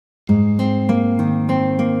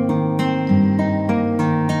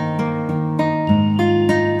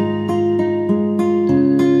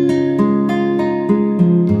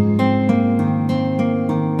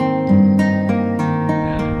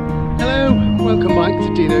Welcome back to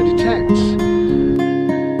Deano Detects.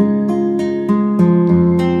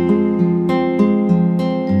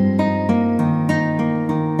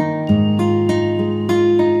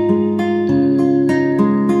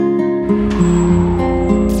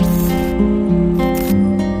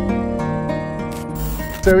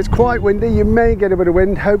 So it's quite windy, you may get a bit of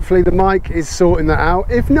wind, hopefully the mic is sorting that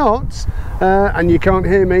out. If not, and you can't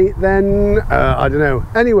hear me, then I don't know.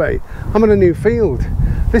 Anyway, I'm on a new field.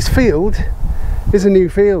 This field is a new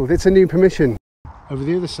field, it's a new permission. Over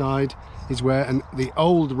the other side is where the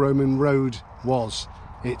old Roman road was.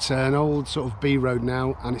 It's an old sort of B road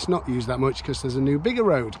now, and it's not used that much because there's a new bigger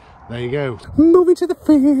road. There you go. Moving to the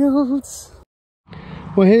fields.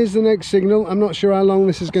 Well, here's the next signal. I'm not sure how long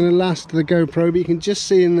this is going to last, the GoPro, but you can just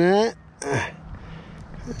see in there,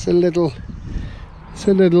 it's a little,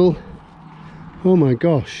 oh my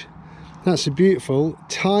gosh, that's a beautiful,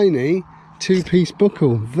 tiny two-piece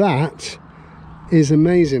buckle. That is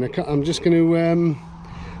amazing. I'm just going to, I'm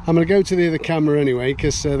going to go to the other camera anyway,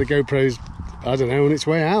 because the GoPro's, I don't know, on its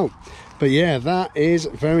way out. But yeah, that is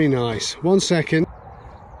very nice. 1 second.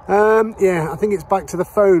 Yeah, I think it's back to the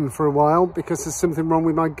phone for a while because there's something wrong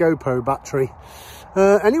with my GoPro battery.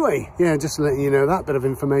 Anyway, yeah, just to let you know that bit of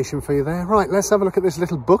information for you there. Right, let's have a look at this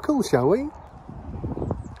little buckle, shall we?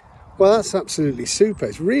 Well, that's absolutely super.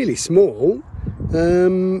 It's really small,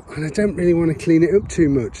 and I don't really want to clean it up too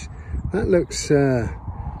much. That looks,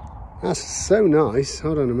 that's so nice.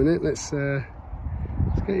 Hold on a minute, let's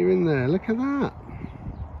get you in there. Look at that.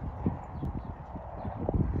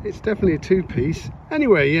 It's definitely a two-piece.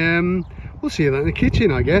 Anyway, we'll see you that in the kitchen,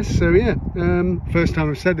 I guess. So yeah, first time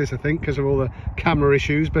I've said this, I think, because of all the camera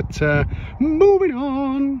issues, but moving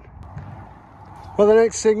on. Well, the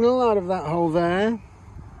next signal out of that hole there,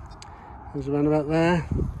 there's around about there,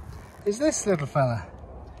 is this little fella.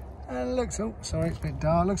 And looks, oh, sorry, it's a bit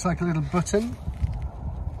dark. Looks like a little button.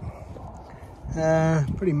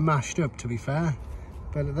 Pretty mashed up, to be fair.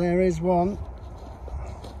 But there is one.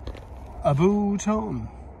 A bouton.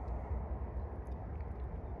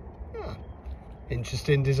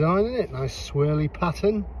 Interesting design, isn't it? Nice swirly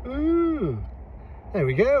pattern. Ooh, there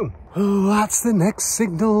we go. Oh, that's the next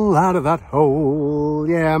signal out of that hole.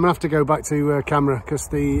 Yeah, I'm gonna have to go back to camera because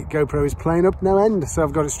the GoPro is playing up no end. So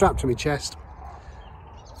I've got it strapped to my chest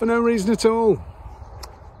for no reason at all.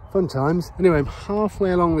 Fun times. Anyway, I'm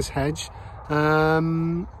halfway along this hedge. I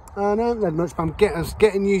don't had much, but I'm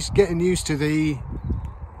getting used to the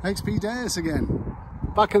XP Deus again.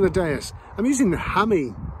 Back in the Deus. I'm using the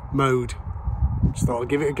hammy mode. Just thought I'd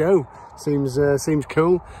give it a go. Seems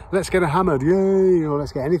cool. Let's get a hammered, yay! Or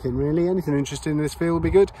let's get anything really. Anything interesting in this field will be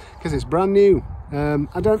good because it's brand new.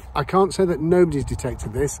 I can't say that nobody's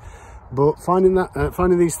detected this, but finding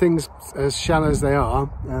these things as shallow as they are,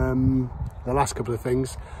 the last couple of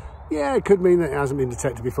things, yeah, it could mean that it hasn't been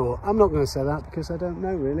detected before. I'm not going to say that because I don't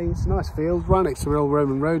know really. It's a nice field right next to the old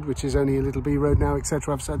Roman road, which is only a little B road now,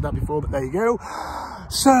 etc. I've said that before, but there you go.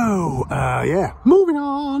 So yeah, moving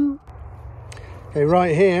on. Okay,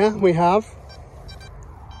 right here we have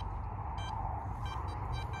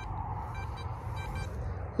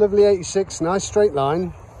lovely 86, nice straight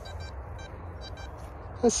line.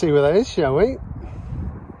 Let's see where that is, shall we?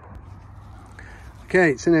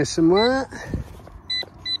 Okay, it's in here somewhere.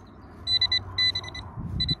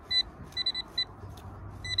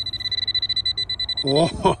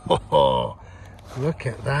 Oh, look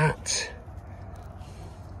at that.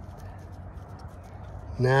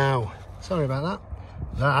 Now, sorry about that.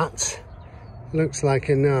 That looks like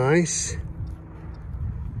a nice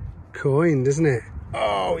coin, doesn't it?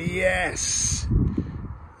 Oh, yes.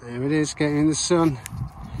 There it is, getting in the sun.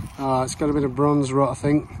 Oh, it's got a bit of bronze rot, I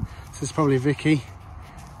think. This is probably Vicky,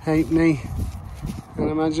 halfpenny, I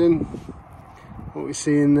imagine. What we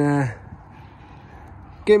see in there.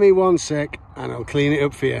 Give me 1 sec and I'll clean it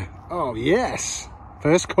up for you. Oh, yes.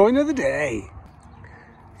 First coin of the day.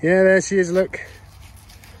 Yeah, there she is, look.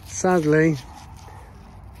 Sadly,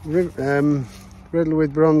 riddled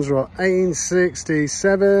with bronze rot.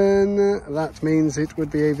 1867. That means it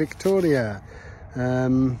would be a Victoria.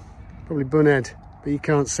 Probably bunhead, but you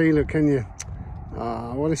can't see, look, can you?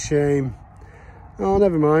 Ah, oh, what a shame. Oh,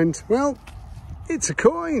 never mind. Well, it's a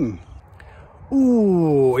coin.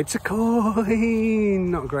 Ooh, it's a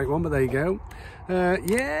coin. Not a great one, but there you go.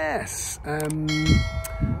 Yes. I'm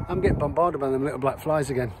getting bombarded by them little black flies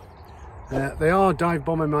again. They are dive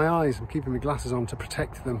bombing my eyes. I'm keeping my glasses on to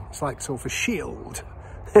protect them. It's like sort of a shield.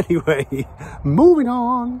 Anyway, moving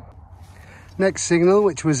on. Next signal,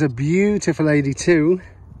 which was a beautiful 82.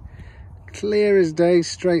 Clear as day,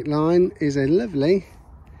 straight line, is a lovely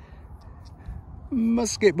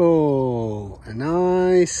musket ball. A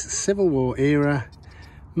nice Civil War era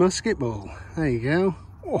musket ball. There you go.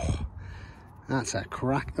 Oh, that's a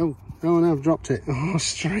crack. Oh, no, I've dropped it. Oh,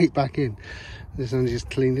 straight back in. This one just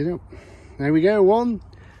cleaned it up. There we go, one.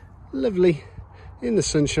 Lovely. In the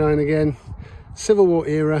sunshine again. Civil War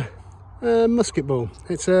era musket ball.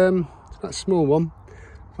 It's quite a small one,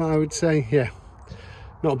 but I would say, yeah,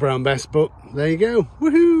 not a brown best, but there you go.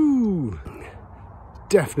 Woohoo!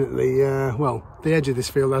 Definitely, well, the edge of this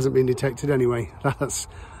field hasn't been detected anyway. That's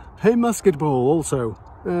a musket ball also.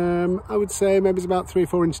 I would say maybe it's about 3 or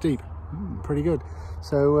 4 inch deep. Pretty good.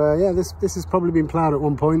 So yeah, this has probably been ploughed at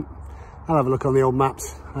one point. I'll have a look on the old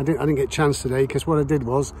maps. I didn't get a chance today, because what I did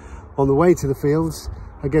was, on the way to the fields,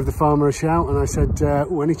 I gave the farmer a shout and I said,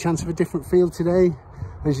 oh, any chance of a different field today?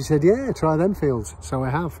 And she said, yeah, try them fields. So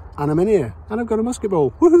I have, and I'm in here, and I've got a musket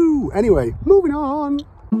ball. Woohoo! Anyway, moving on.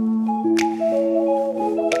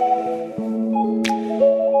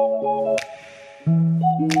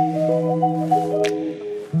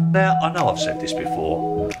 Now, I know I've said this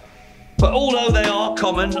before, but although they are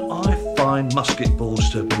common, I find musket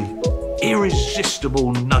balls to be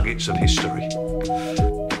irresistible nuggets of history.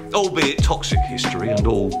 Albeit toxic history, and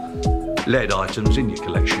all lead items in your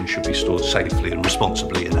collection should be stored safely and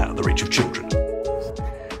responsibly and out of the reach of children.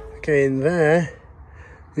 Okay, in there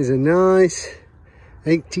is a nice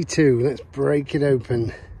 82. Let's break it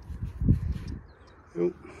open.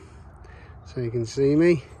 Oh, so you can see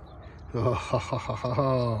me.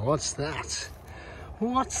 Oh, what's that?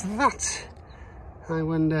 What's that? I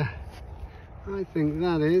wonder. I think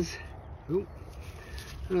that is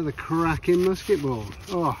another cracking musket ball.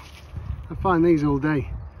 Oh, I find these all day.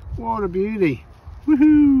 What a beauty.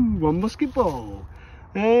 Woohoo! One musket ball.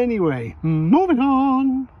 Anyway, moving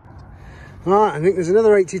on. Right, I think there's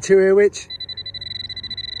another 82 here, which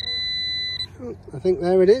I think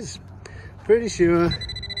there it is. Pretty sure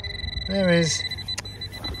there is.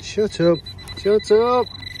 Shut up. Shut up.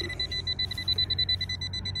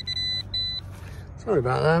 Sorry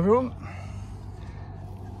about that, everyone.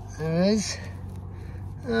 There it is.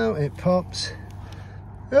 Oh, it pops.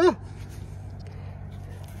 Oh!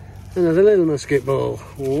 Another little musket ball.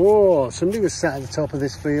 Whoa, somebody was sat at the top of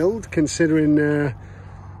this field considering their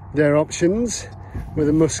options with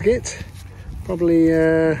a musket. Probably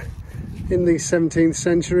in the 17th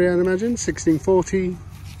century, I'd imagine,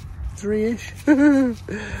 1643-ish.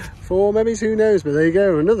 4 maybe, who knows, but there you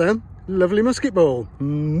go, another lovely musket ball.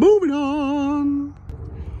 Moving on.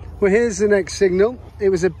 Well, here's the next signal. It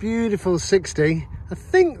was a beautiful 60. I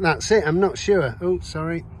think that's it, I'm not sure. Oh,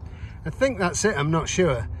 sorry. I think that's it, I'm not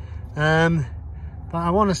sure. But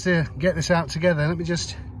I want us to get this out together. Let me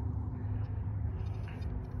just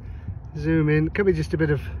zoom in. Could be just a bit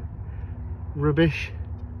of rubbish.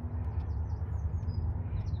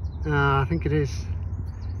 I think it is.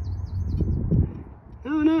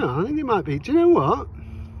 Oh no, I think it might be. Do you know what?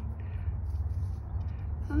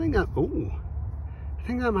 I think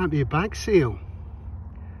that might be a bag seal.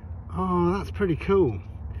 Oh, that's pretty cool.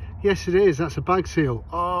 Yes, it is. That's a bag seal.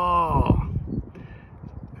 Oh,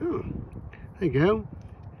 there you go.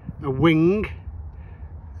 A wing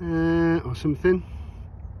or something.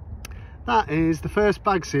 That is the first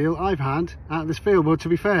bag seal I've had out of this field. Well, to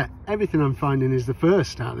be fair, everything I'm finding is the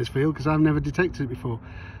first out of this field because I've never detected it before.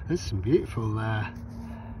 There's some beautiful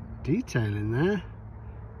detail in there.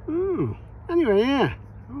 Ooh. Anyway, yeah.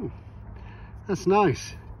 Ooh. That's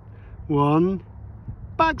nice. One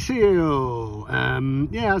bag seal.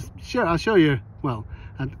 Yeah, I'll show you. Well,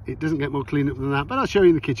 it doesn't get more clean up than that, but I'll show you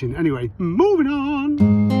in the kitchen. Anyway, moving on.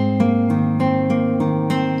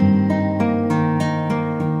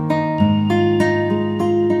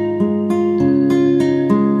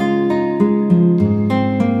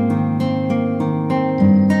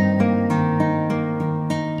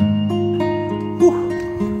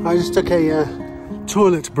 I just took a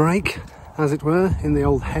toilet break, as it were, in the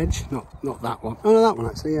old hedge. Not that one. Oh no, that one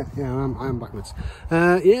actually. Yeah, I am backwards.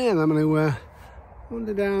 Yeah, and I'm going to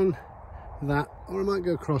wander down that, or I might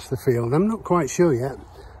go across the field. I'm not quite sure yet,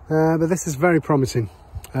 but this is very promising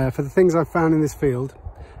for the things I've found in this field.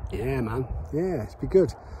 Yeah, man. Yeah, it's be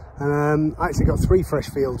good. And I actually got 3 fresh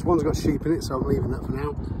fields. One's got sheep in it, so I'm leaving that for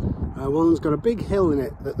now. One's got a big hill in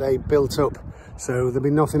it that they built up, so there'll be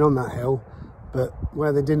nothing on that hill. But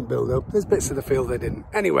where they didn't build up, there's bits of the field they didn't.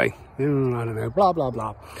 Anyway, I don't know, blah, blah,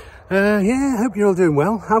 blah. Yeah, I hope you're all doing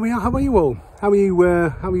well. How are you all? How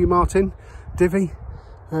are you, Martin? Divvy?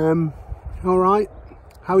 All right?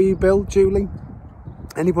 How are you, Bill, Julie?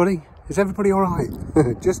 Anybody? Is everybody all right?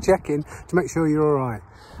 Just checking to make sure you're all right.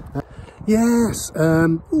 Yes,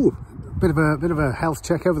 ooh, bit of a health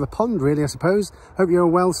check over the pond, really, I suppose. Hope you're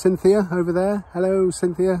well, Cynthia, over there. Hello,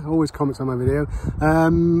 Cynthia. Always comments on my video.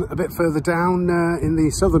 A bit further down in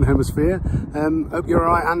the southern hemisphere. Hope you're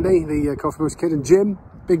all right, Andy, the Coffee Bush Kid, and Jim,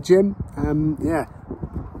 Big Jim. Yeah,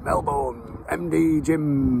 Melbourne, MD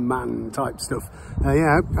Jim man type stuff.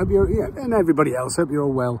 Yeah, hope you're, yeah, and everybody else, hope you're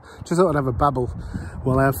all well. Just thought I'd have a babble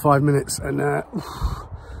while I have 5 minutes and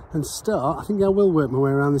start. I think I will work my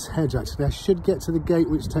way around this hedge, actually. I should get to the gate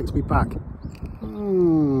which takes me back.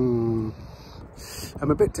 I'm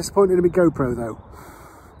a bit disappointed in my GoPro though,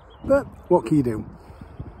 but what can you do?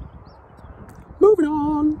 Moving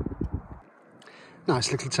on.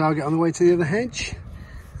 Nice little target on the way to the other hedge.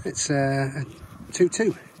 It's a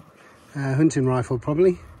 2.2 hunting rifle,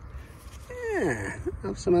 probably. Yeah,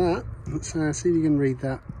 have some of that. Let's see if you can read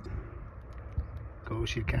that. Of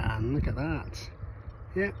course you can. Look at that.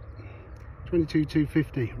 Yeah,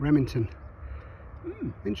 22.250 Remington.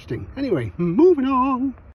 Interesting. Anyway, moving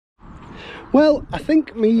on. Well, I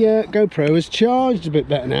think my GoPro has charged a bit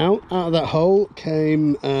better now. Out of that hole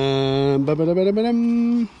came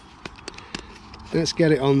let's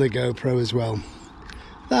get it on the GoPro as well.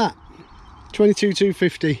 That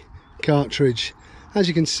 22.250 cartridge. As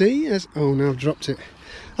you can see, oh, now I've dropped it.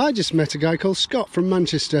 I just met a guy called Scott from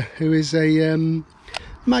Manchester, who is a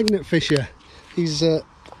magnet fisher. He's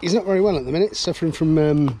not very well at the minute, suffering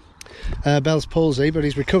from Bell's palsy, but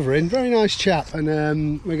he's recovering. Very nice chap,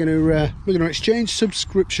 and we're going to exchange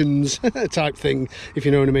subscriptions type thing, if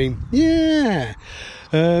you know what I mean. Yeah.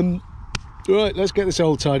 Right, let's get this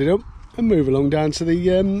all tidied up and move along down to the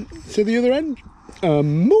other end.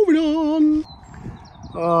 Moving on.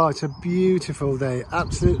 Oh, it's a beautiful day,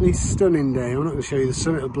 absolutely stunning day. I'm not going to show you the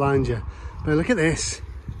sun; it'll blind you. But look at this,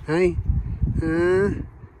 hey?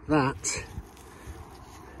 That.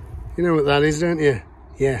 You know what that is, don't you?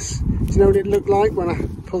 Yes. Do you know what it looked like when I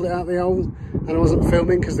pulled it out the hole and I wasn't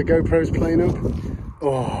filming because the GoPro's playing up?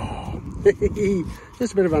 Oh,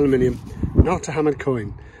 just a bit of aluminium, not a hammered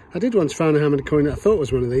coin. I did once find a hammered coin that I thought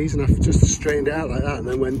was one of these, and I just straightened it out like that and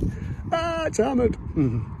then went, ah, it's hammered.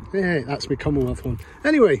 Yeah, that's my Commonwealth one.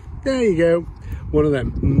 Anyway, there you go. One of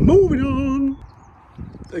them. Moving on.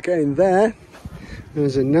 Again,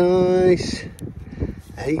 there's a nice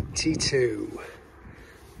 82.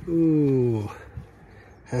 Ooh,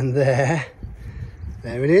 and there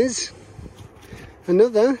it is,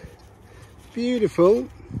 another beautiful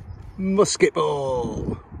musket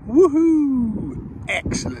ball. Woohoo!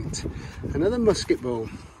 Excellent, another musket ball.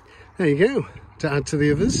 There you go, to add to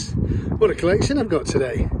the others. What a collection I've got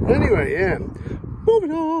today. Anyway, yeah,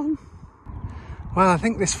 moving on. Well, I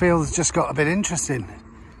think this field's just got a bit interesting.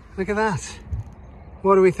 Look at that.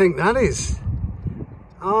 What do we think that is?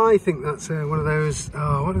 I think that's one of those,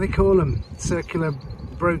 oh, what do they call them? Circular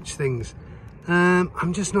brooch things.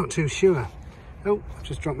 I'm just not too sure. Oh, I've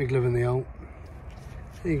just dropped my glove in the hole.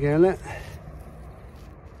 There you go, look.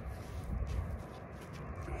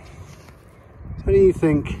 What do you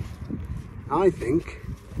think? I think,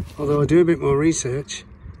 although I do a bit more research,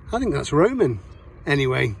 I think that's Roman.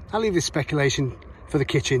 Anyway, I'll leave this speculation for the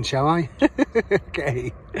kitchen, shall I?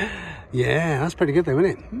 Okay. Yeah, that's pretty good though, isn't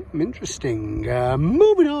it? Interesting.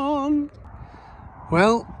 Moving on.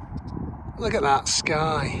 Well, look at that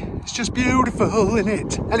sky. It's just beautiful, isn't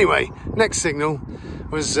it? Anyway, next signal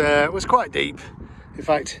was quite deep. In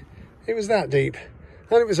fact, it was that deep,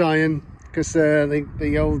 and it was iron, because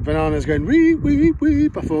the old banana's going weep, weep,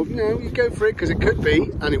 weep. I thought, no, you go for it, because it could be,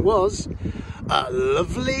 and it was a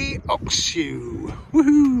lovely ox shoe.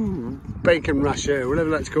 Woohoo! Bacon rasher, whatever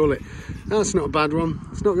you like to call it. That's not a bad one.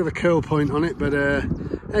 It's not got a curl point on it, but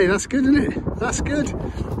hey, that's good, isn't it? That's good.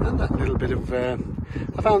 And that little bit of I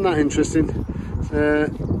found that interesting. Yeah,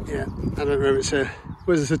 I don't know if it's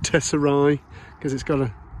whether it's a tesserae, because it's got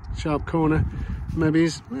a sharp corner. Maybe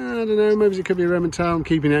it's, I don't know, maybe it could be a Roman towel. I'm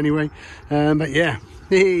keeping it anyway. But yeah,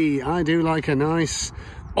 hey, I do like a nice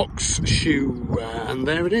ox shoe, and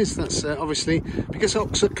there it is. That's obviously because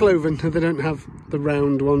ox are cloven, they don't have the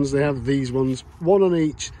round ones, they have these ones, one on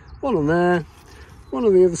each, one on there, one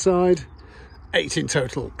on the other side, 8 in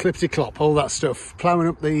total, clippity clop, all that stuff, ploughing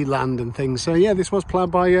up the land and things. So yeah, this was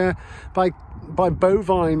ploughed by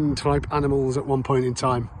bovine type animals at one point in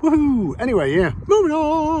time. Woohoo! Anyway, yeah, moving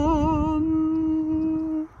on.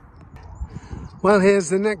 Well, here's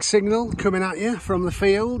the next signal coming at you from the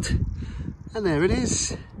field. And there it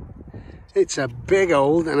is. It's a big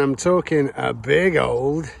old, and I'm talking a big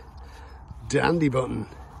old, dandy button.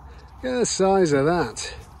 Look at the size of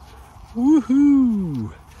that.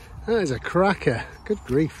 Woohoo! That is a cracker. Good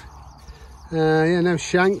grief. Yeah, no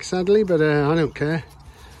shank, sadly, but I don't care.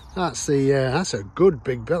 That's a good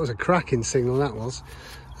big, that was a cracking signal, that was.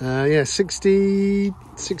 Yeah, 60,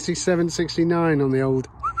 67, 69 on the old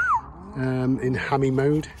in hammy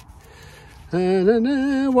mode.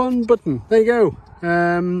 One button. There you go.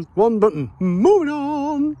 One button. Moving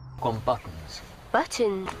on. On buttons.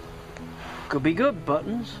 Button. Could be good,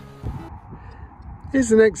 buttons. Here's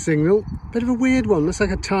the next signal. Bit of a weird one. Looks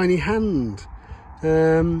like a tiny hand.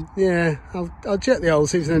 Yeah, I'll check the hole,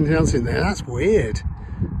 see if there's anything else in there. That's weird.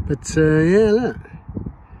 But yeah, look.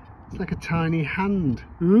 It's like a tiny hand.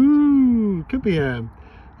 Ooh, could be I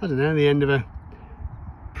don't know, the end of a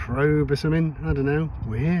probe or something. I don't know.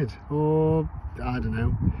 Weird. Or I don't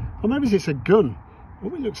know. Or maybe it's a gun. Oh,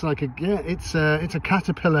 it looks like it's a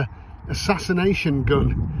caterpillar assassination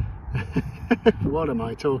gun. What am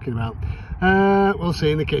I talking about? We'll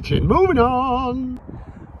see in the kitchen. Moving on.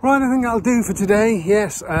 Right, I think that'll do for today.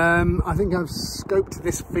 Yes, I think I've scoped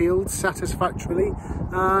this field satisfactorily,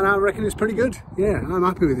 and I reckon it's pretty good. Yeah, I'm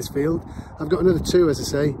happy with this field. I've got another two, as I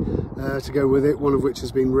say, to go with it, one of which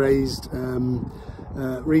has been raised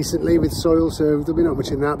recently with soil, so there'll be not much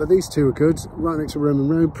in that, but these two are good. Right next to Roman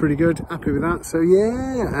Road, pretty good. Happy with that. So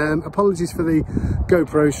yeah, apologies for the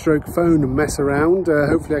GoPro stroke phone mess around.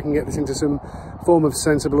 Hopefully I can get this into some form of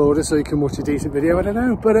sensible order so you can watch a decent video. I don't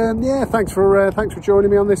know, but yeah, thanks for joining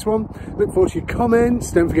me on this one. Look forward to your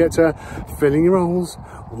comments. Don't forget to fill in your holes,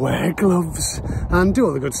 wear gloves, and do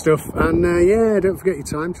all the good stuff. And yeah, don't forget your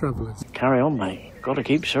time travellers. Carry on, mate. Got to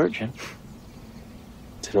keep searching.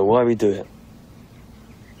 Do you know why we do it?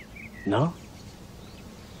 No?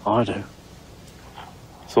 I do.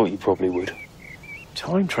 Thought you probably would.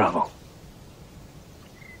 Time travel.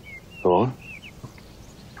 Go on.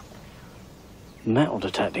 Metal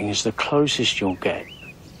detecting is the closest you'll get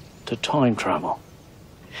to time travel.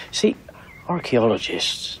 See,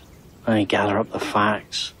 archaeologists, they gather up the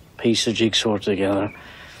facts, piece the jigsaw together,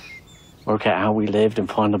 work out how we lived and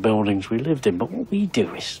find the buildings we lived in. But what we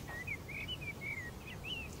do is,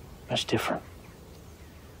 that's different.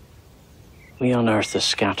 We unearth the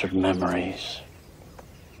scattered memories,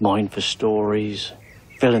 mine for stories,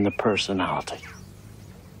 fill in the personality.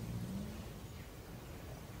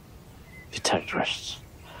 Detectorists.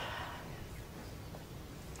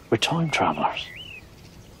 We're time travelers.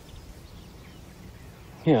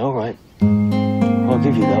 Yeah, all right. I'll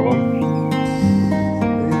give you that one.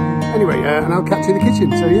 Anyway, and I'll catch you in the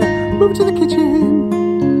kitchen. So yeah, move to the kitchen.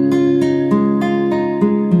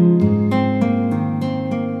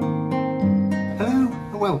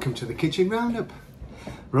 Welcome to the kitchen roundup.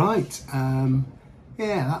 Right,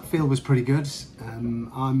 yeah, that field was pretty good. I'm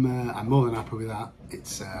more than happy with that.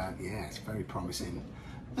 It's yeah, it's very promising.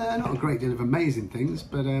 Not a great deal of amazing things,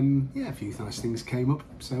 but yeah, a few nice things came up.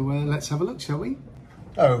 So let's have a look, shall we?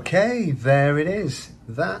 Okay, there it is.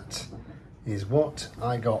 That is what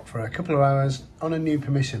I got for a couple of hours on a new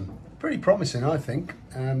permission. Pretty promising, I think.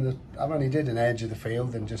 I've only did an edge of the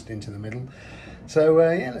field and just into the middle. So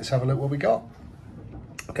yeah, let's have a look what we got.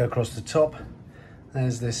 Go across the top.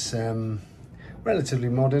 There's this relatively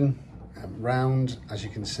modern round, as you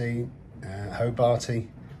can see, Hobarty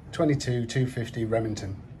 22-250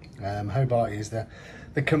 Remington. Hobarty is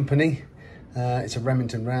the company. It's a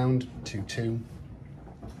Remington round 22.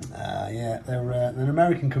 Yeah, they're an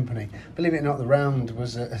American company. Believe it or not, the round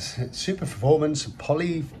was a super performance,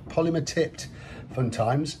 polymer tipped, fun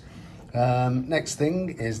times. Next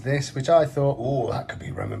thing is this, which I thought, oh, that could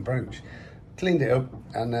be Roman brooch. Cleaned it up,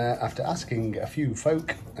 and after asking a few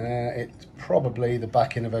folk, it's probably the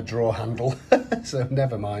backing of a drawer handle. So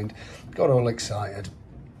never mind. Got all excited.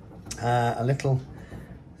 There's a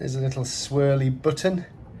little swirly button,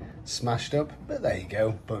 smashed up, but there you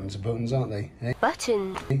go. Buttons are buttons, aren't they? Eh?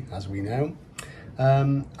 Button. As we know.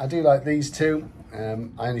 I do like these two. I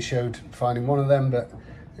only showed finding one of them, but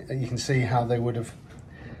you can see how they would have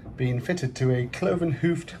been fitted to a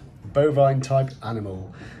cloven-hoofed bovine type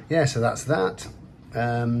animal. Yeah, so that's that.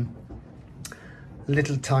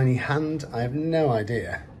 Little tiny hand. I have no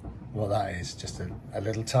idea what that is. Just a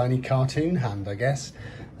little tiny cartoon hand, I guess.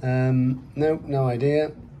 No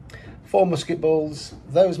idea. 4 musket balls.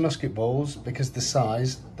 Those musket balls, because the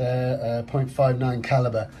size, they're .59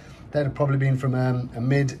 caliber. They'd have probably been from a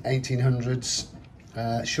mid 1800s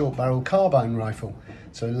short barrel carbine rifle.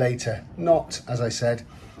 So later, not, as I said,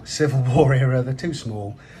 Civil War era. They're too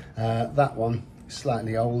small. That one,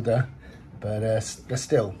 slightly older, but they're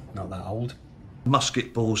still not that old.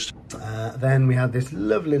 Musket balls. Then we had this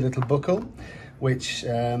lovely little buckle, which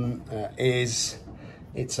it's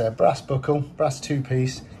a brass buckle, brass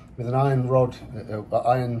 2-piece with an iron rod,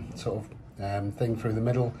 iron sort of thing through the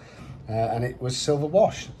middle, and it was silver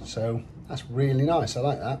wash, so that's really nice. I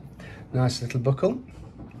like that. Nice little buckle.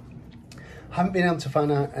 Haven't been able to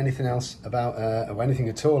find out anything else about, or anything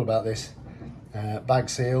at all about this bag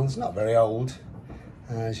seal. It's not very old,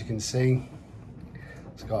 as you can see.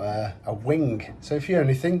 It's got a wing. So if you know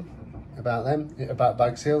anything about them, about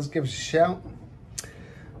bag seals, give us a shout.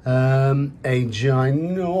 A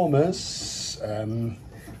ginormous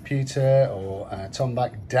pewter or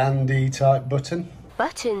tomback dandy type button.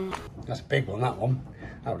 That's a big one, that one.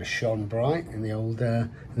 That would have shone bright in the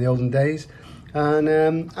olden days. And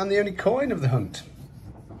the only coin of the hunt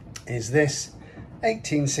is this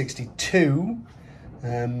 1862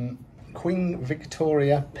 Queen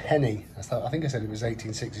Victoria penny. I think I said it was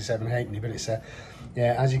 1867 halfpenny, but it's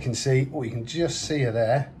yeah, as you can see, oh, you can just see her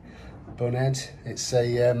there, bunhead. It's a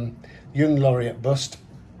young laureate bust,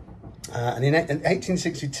 and in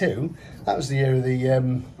 1862, that was the year of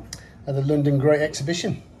the London Great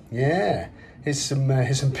Exhibition. Yeah, here's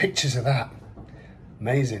some pictures of that.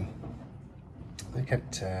 Amazing. Look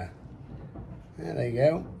at there you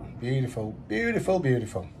go. Beautiful, beautiful,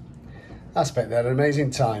 beautiful. I expect they had an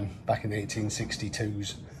amazing time back in the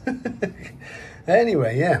 1862s.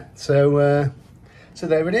 Anyway, yeah, so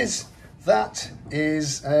there it is. That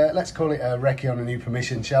is, let's call it a recce on a new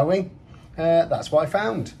permission, shall we? That's what I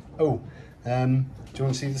found. Oh, do you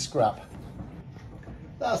want to see the scrap?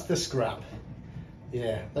 That's the scrap.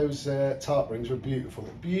 Yeah, those tarp rings were beautiful.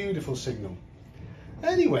 Beautiful signal.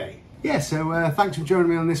 Anyway, yeah, so thanks for joining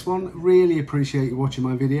me on this one. Really appreciate you watching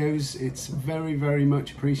my videos. It's very, very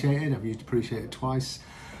much appreciated. I've used appreciate it twice.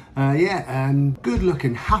 Yeah, and good luck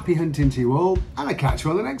and happy hunting to you all. And I'll catch you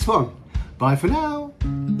on the next one. Bye for now.